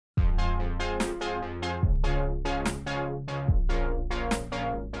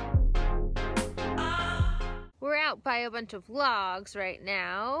out by a bunch of logs right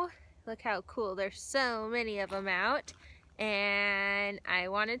now. Look how cool, there's so many of them out. And I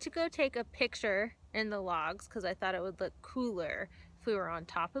wanted to go take a picture in the logs because I thought it would look cooler if we were on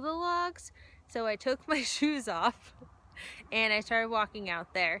top of the logs. So I took my shoes off and I started walking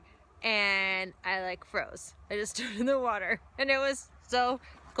out there and I like froze. I just stood in the water and it was so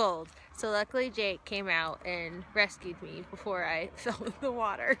cold. So luckily Jake came out and rescued me before I fell in the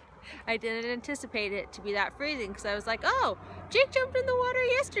water. I didn't anticipate it to be that freezing because I was like, oh, Jake jumped in the water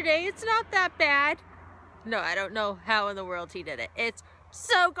yesterday. It's not that bad. No, I don't know how in the world he did it. It's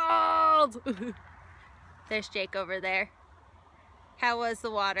so cold. There's Jake over there. How was the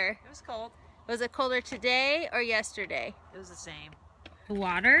water? It was cold. Was it colder today or yesterday? It was the same. The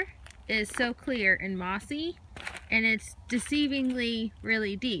water is so clear and mossy, and it's deceivingly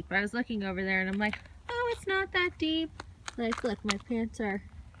really deep. I was looking over there and I'm like, oh, it's not that deep. Like, look, my pants are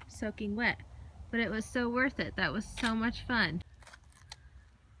soaking wet. But it was so worth it. That was so much fun.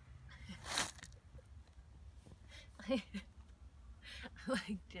 I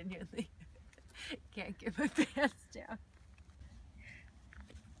like genuinely can't get my pants down.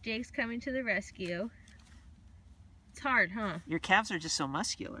 Jake's coming to the rescue. It's hard, huh? Your calves are just so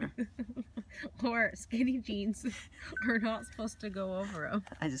muscular. Or skinny jeans are not supposed to go over them.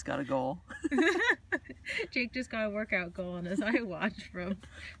 I just got a goal. Jake just got a workout goal on his iWatch from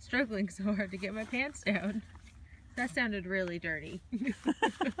struggling so hard to get my pants down. That sounded really dirty.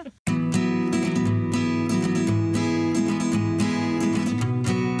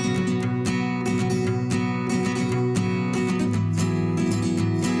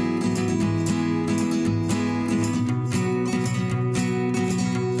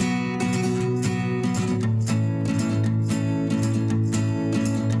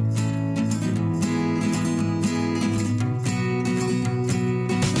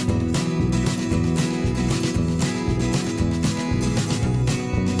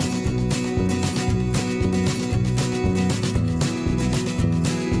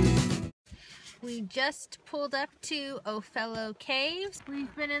 Just pulled up to Othello Caves.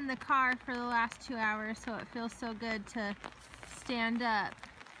 We've been in the car for the last 2 hours, so it feels so good to stand up,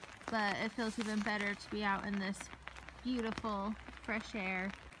 but it feels even better to be out in this beautiful fresh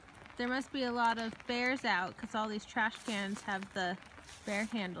air. There must be a lot of bears out because all these trash cans have the bear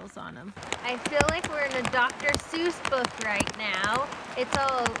handles on them. I feel like we're in a Dr. Seuss book right now. It's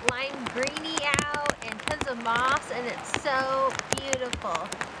all lime greeny out and tons of moss, and it's so beautiful.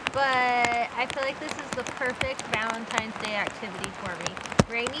 But I feel like this is the perfect Valentine's Day activity for me.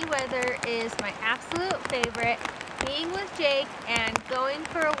 Rainy weather is my absolute favorite. Being with Jake and going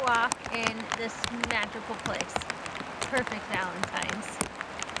for a walk in this magical place. Perfect Valentine's.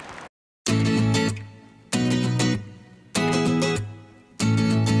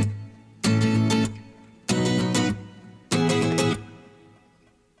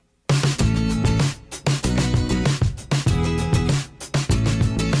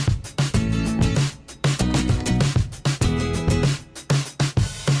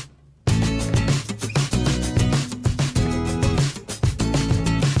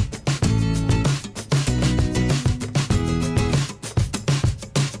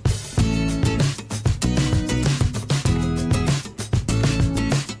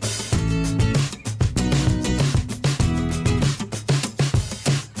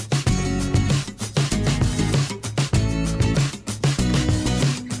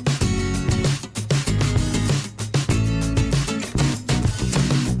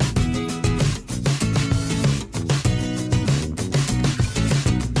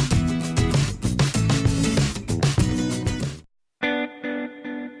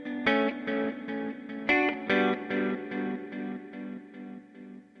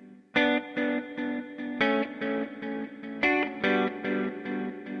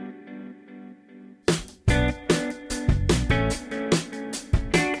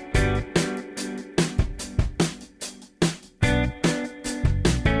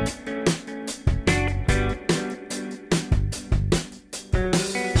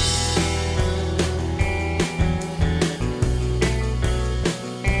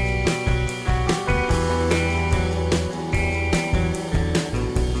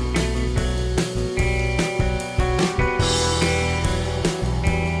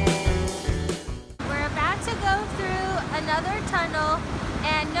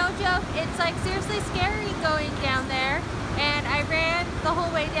 It's like seriously scary going down there, and I ran the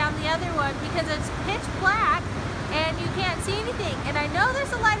whole way down the other one because it's pitch black and you can't see anything. And I know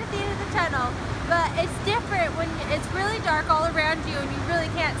there's a light at the end of the tunnel, but it's different when it's really dark all around you and you really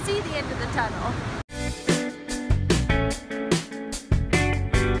can't see the end of the tunnel.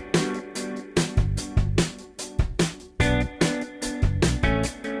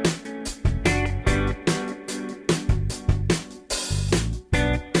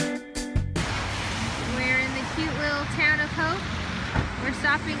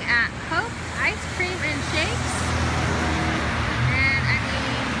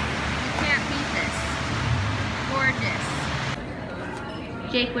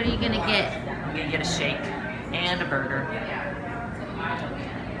 Jake, what are you gonna get? I'm gonna get a shake and a burger.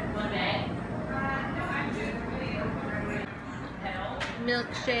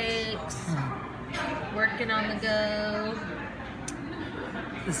 Milkshakes, working on the go.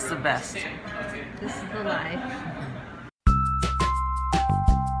 This is the best. This is the life.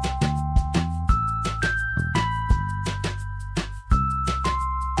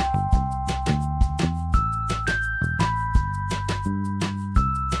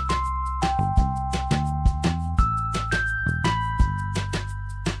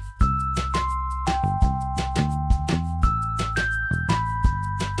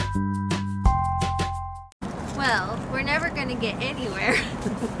 Well, we're never gonna get anywhere,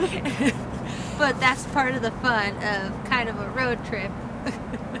 but that's part of the fun of kind of a road trip.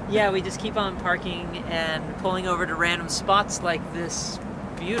 Yeah, we just keep on parking and pulling over to random spots like this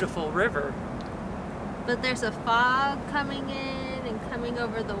beautiful river. But there's a fog coming in and coming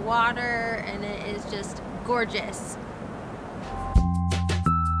over the water, and it is just gorgeous.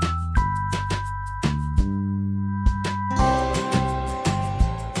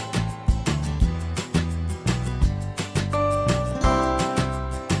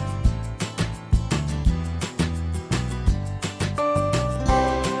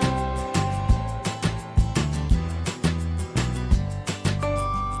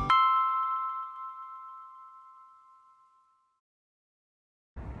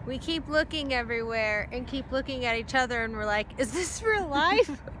 We keep looking everywhere and keep looking at each other, and we're like, is this real life?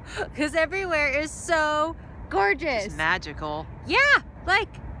 Because everywhere is so gorgeous. It's magical. Yeah, like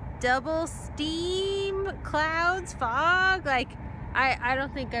double steam, clouds, fog. Like, I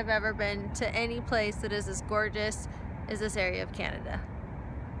don't think I've ever been to any place that is as gorgeous as this area of Canada.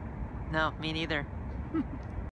 No, me neither.